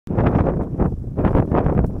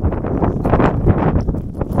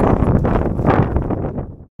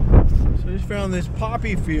found this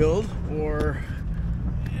poppy field, or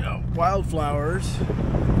wildflowers. So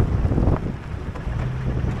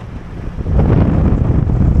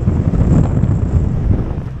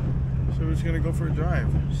we're just gonna go for a drive,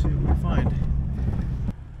 see what we find.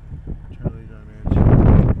 Charlie's on edge.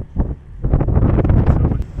 So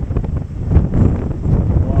much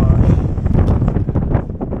wash.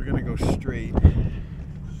 We're gonna go straight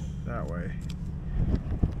that way.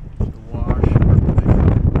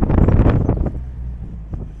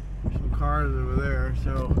 Cars over there,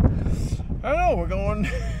 so I don't know, we're going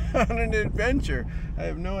on an adventure. I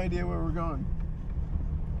have no idea where we're going.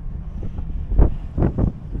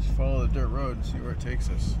 Just follow the dirt road and see where it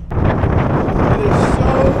takes us. It is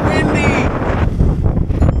so windy!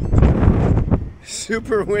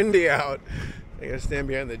 Super windy out. I gotta stand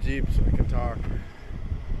behind the Jeep so I can talk.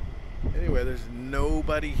 Anyway, there's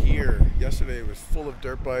nobody here. Yesterday it was full of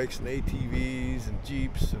dirt bikes and ATVs and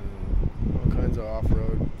Jeeps and all kinds of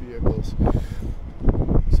off-road vehicles.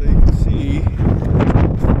 So you can see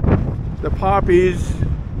the poppies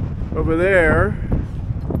over there.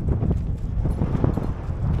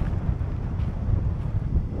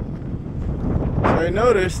 So I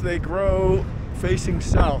noticed they grow facing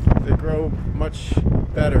south. They grow much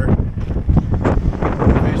better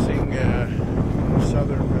facing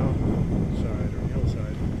southern side or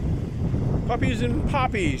hillside. Puppies and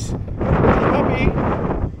poppies. Puppy.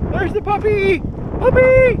 There's the puppy!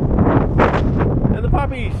 Puppy! And the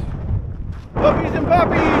poppies! Puppies and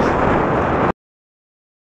poppies!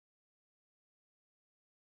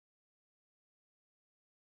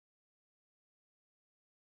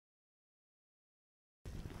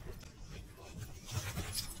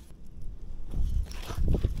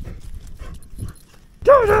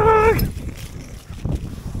 Dogg!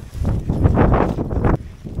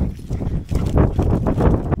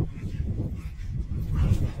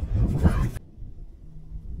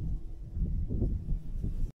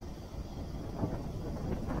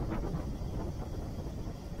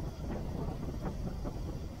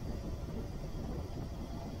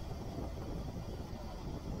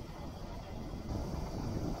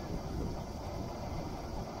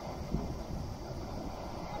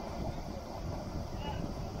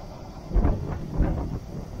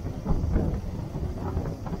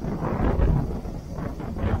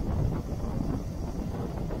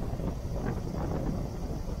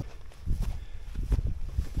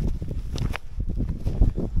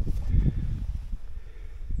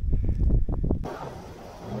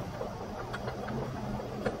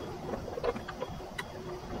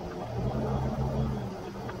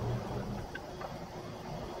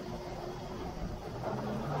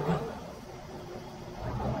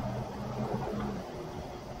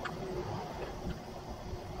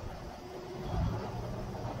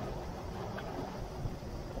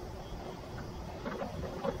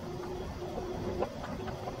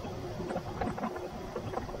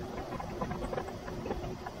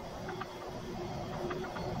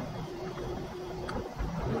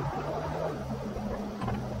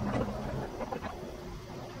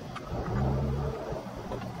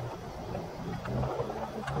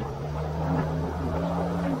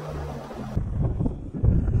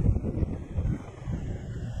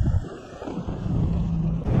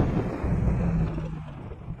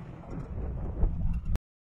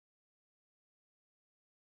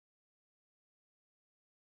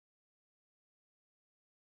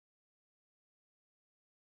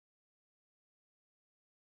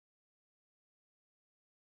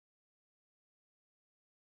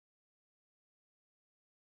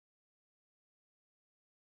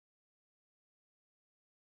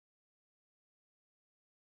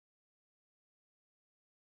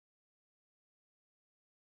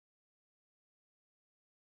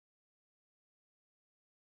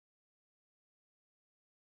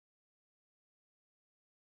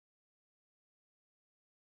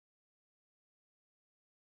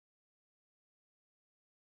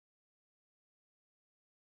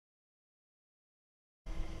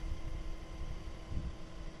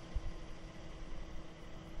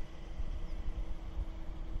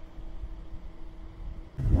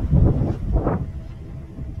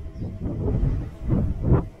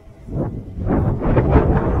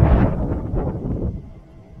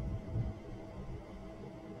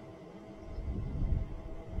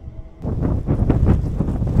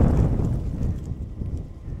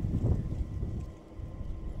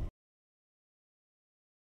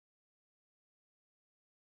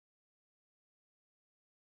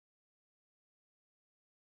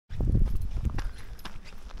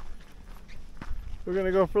 We're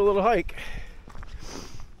gonna go for a little hike.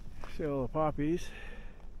 See all the poppies.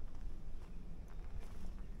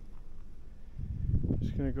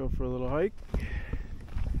 gonna go for a little hike.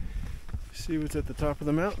 See what's at the top of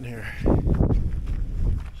the mountain here.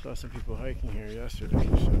 Saw some people hiking here yesterday,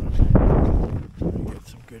 so we get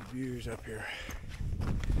some good views up here.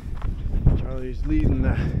 Charlie's leading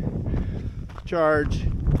the charge.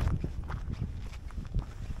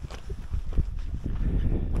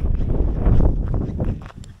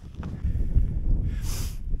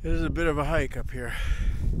 This is a bit of a hike up here.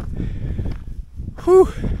 Whew!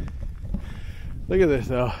 Look at this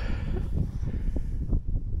though.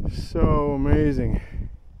 So amazing.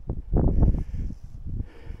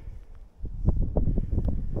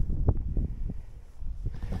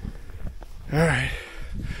 Alright.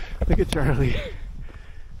 Look at Charlie.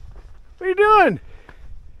 What are you doing?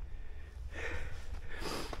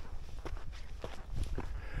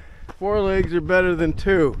 Four legs are better than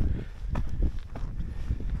two.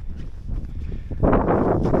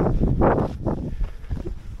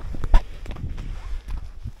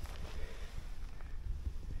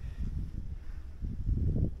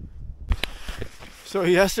 So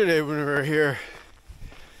yesterday when we were here,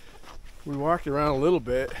 we walked around a little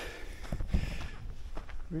bit.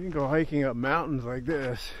 We didn't go hiking up mountains like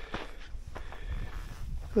this.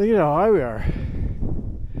 Look at how high we are.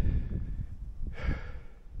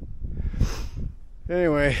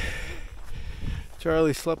 Anyway,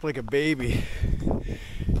 Charlie slept like a baby. He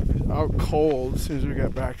was out cold as soon as we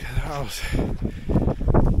got back to the house.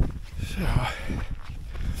 So, I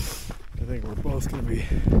think we're both going to be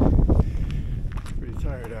pretty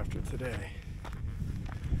tired after today.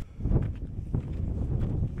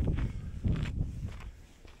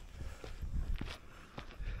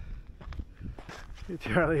 Get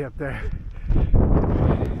Charlie up there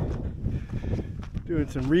doing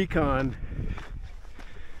some recon.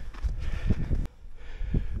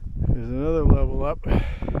 There's another level up.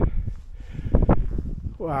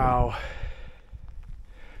 Wow.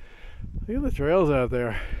 Look at the trails out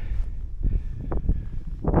there.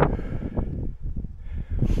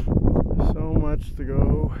 So much to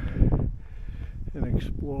go and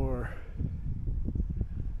explore.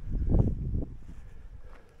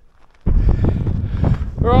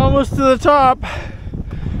 We're almost to the top.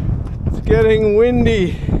 It's getting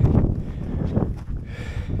windy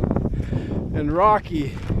and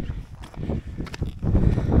rocky.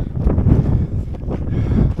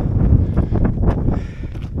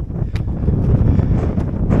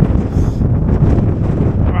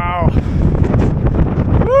 Wow.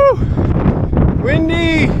 Woo!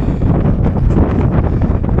 Windy!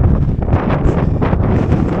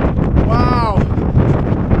 Wow!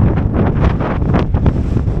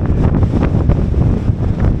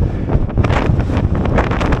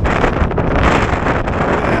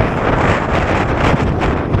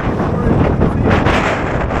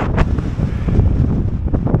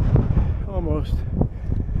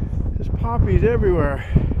 There's poppies everywhere.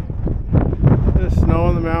 There's snow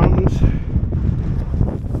on the mountains.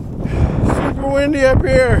 Super windy up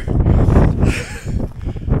here.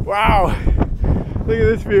 Wow. Look at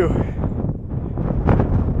this view.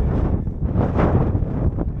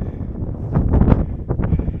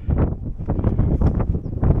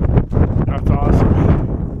 That's awesome.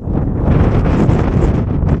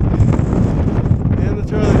 And the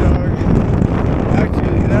Charlie Dogg.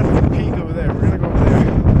 Actually, that's the peak over there. We're gonna go over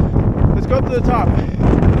there. Let's go up to the top. Keep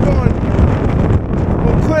going.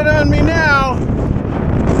 Don't quit on me now.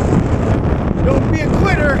 Don't be a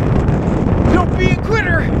quitter. Don't be a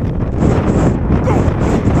quitter. Go.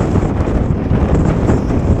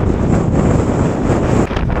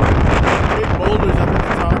 Big boulders up at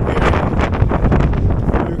the top here.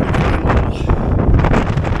 We're gonna find a little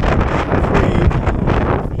tree.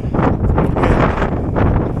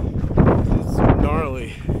 It's gnarly.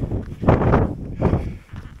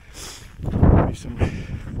 Maybe some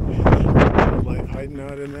wildlife hiding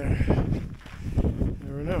out in there.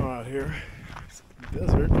 Never know out here. It's the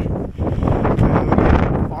desert.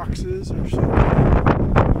 Foxes or something.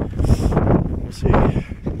 We'll see.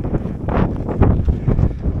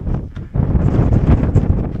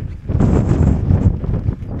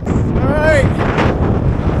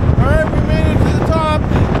 Alright, we made it to the top.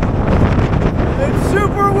 It's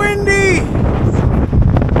super windy.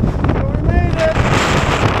 So we made it.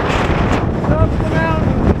 Top of the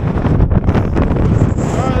mountain.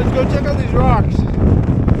 Alright, let's go check out these rocks.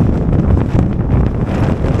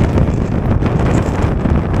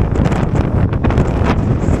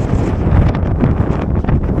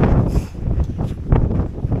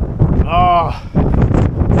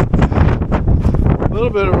 A little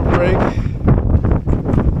bit of a break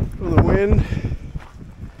from the wind.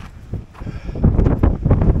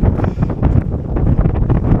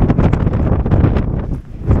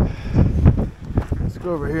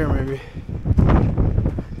 go over here maybe.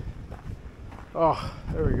 Oh,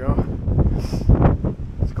 there we go.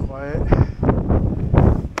 It's quiet.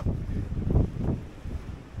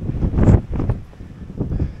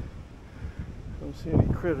 Don't see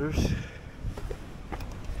any critters.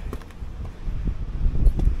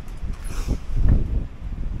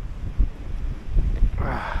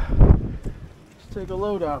 Let's take a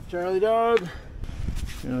load off, Charlie Dog.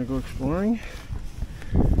 You wanna go exploring?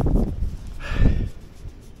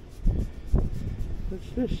 What's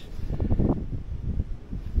this?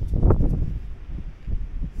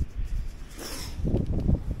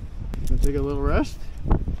 Wanna take a little rest?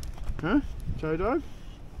 Huh? Charlie Dog?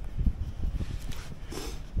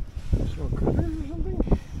 So critters or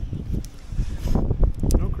something?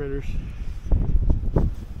 No critters.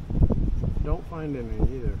 Don't find any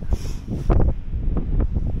either.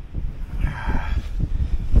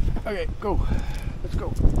 Okay, go. Let's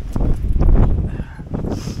go.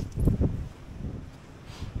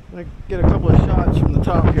 I get a couple of shots from the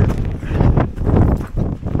top here.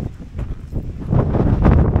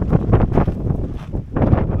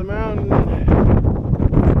 Top of the mountain.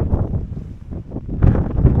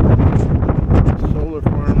 Solar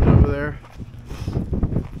farms over there.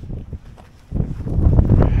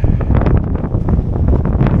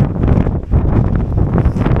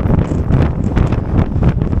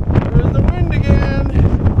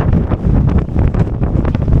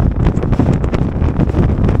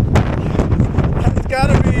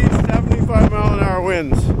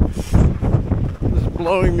 Winds. This is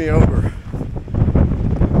blowing me over.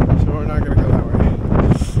 So we're not going to go that way.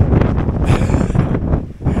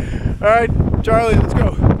 Alright, Charlie, let's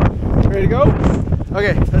go. Ready to go?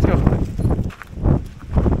 Okay, let's go.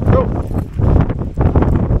 Go.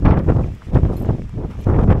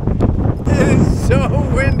 It is so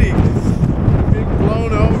windy. Being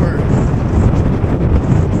blown over.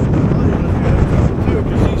 Too,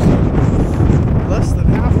 because she's less than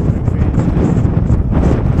half of my feet.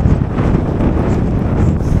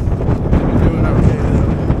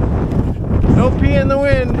 No pee in the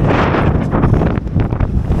wind.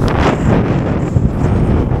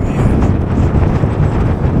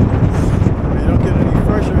 You don't get any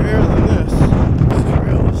fresher air than this.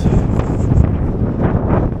 Trails.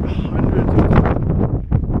 Hundreds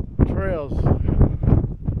of trails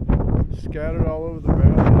scattered all over the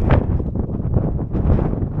valley.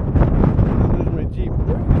 And there's my Jeep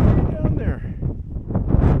way down there.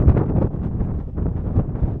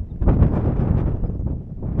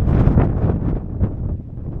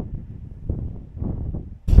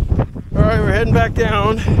 Alright, we're heading back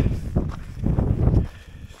down.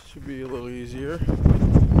 Should be a little easier.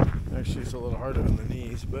 Actually, it's a little harder on the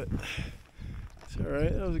knees, but it's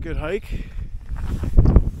alright. That was a good hike.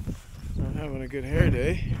 Not having a good hair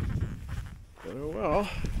day. But oh well.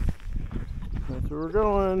 That's where we're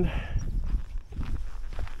going.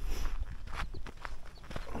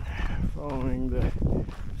 Following the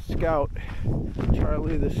scout.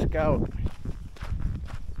 Charlie the Scout.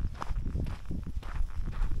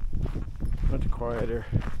 Much quieter,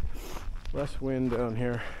 less wind down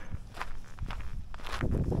here.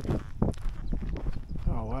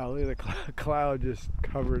 Oh wow, look at the cloud just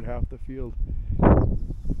covered half the field.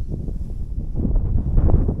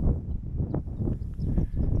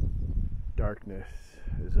 Darkness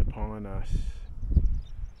is upon us.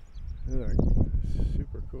 Look,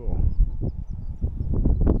 super cool.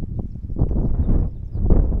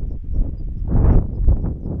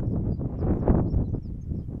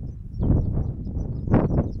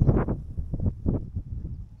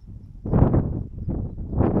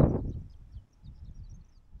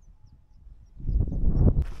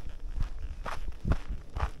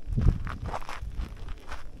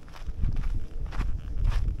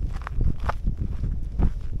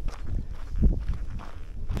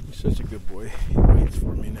 Such a good boy. He waits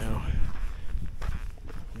for me now.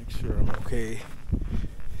 Make sure I'm okay.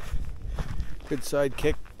 Good side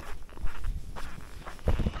kick.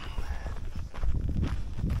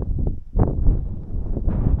 What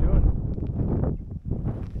are you doing?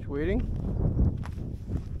 Just waiting?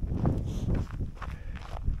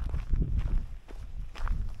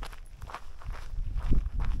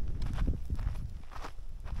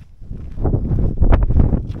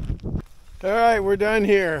 Alright, we're done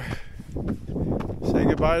here. Say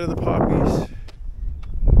goodbye to the poppies.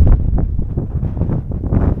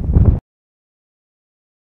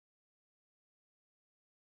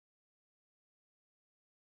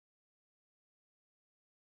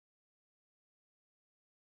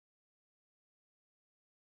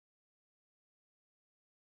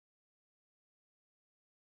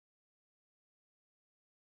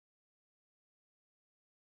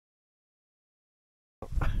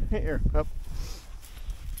 Here, up.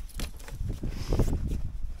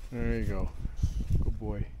 There you go. Good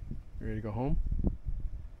boy. You ready to go home?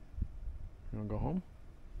 You want to go home?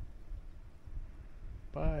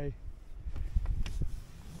 Bye.